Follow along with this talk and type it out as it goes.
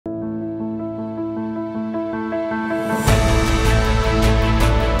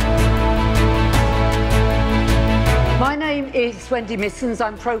It's Wendy Missons.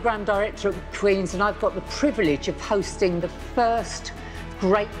 I'm Programme Director at Queen's, and I've got the privilege of hosting the first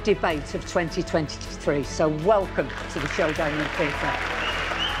Great Debate of 2023. So welcome to the Sheldonian Theatre.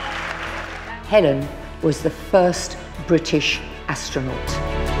 Helen was the first British astronaut.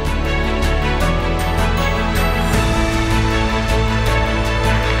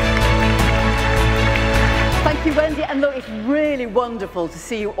 Thank you, Wendy, and look, it's really wonderful to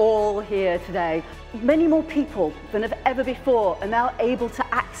see you all here today. Many more people than have ever before are now able to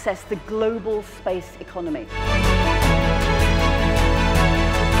access the global space economy.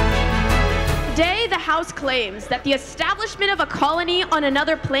 Today, the House claims that the establishment of a colony on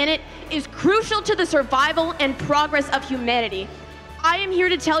another planet is crucial to the survival and progress of humanity. I am here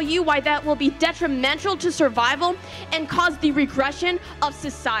to tell you why that will be detrimental to survival and cause the regression of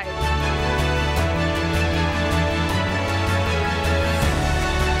society.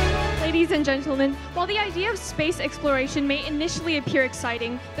 Ladies and gentlemen, while the idea of space exploration may initially appear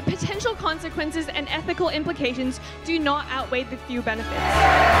exciting, the potential consequences and ethical implications do not outweigh the few benefits.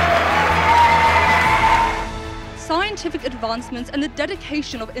 Scientific advancements and the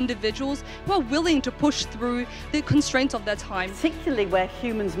dedication of individuals who are willing to push through the constraints of their time. Particularly where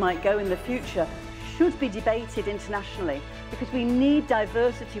humans might go in the future should be debated internationally, because we need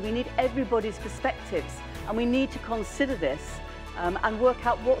diversity, we need everybody's perspectives, and we need to consider this and work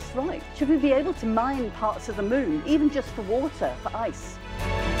out what's right. Should we be able to mine parts of the moon, even just for water, for ice?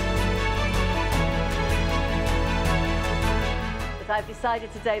 But I've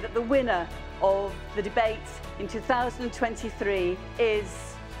decided today that the winner of the debate in 2023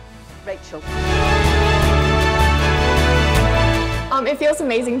 is Rachel. It feels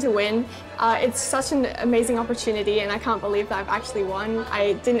amazing to win. It's such an amazing opportunity, and I can't believe that I've actually won.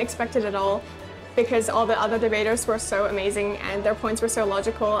 I didn't expect it at all, because all the other debaters were so amazing and their points were so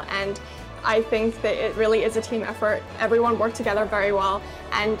logical, and I think that it really is a team effort. Everyone worked together very well,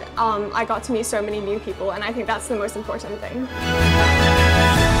 and I got to meet so many new people, and I think that's the most important thing.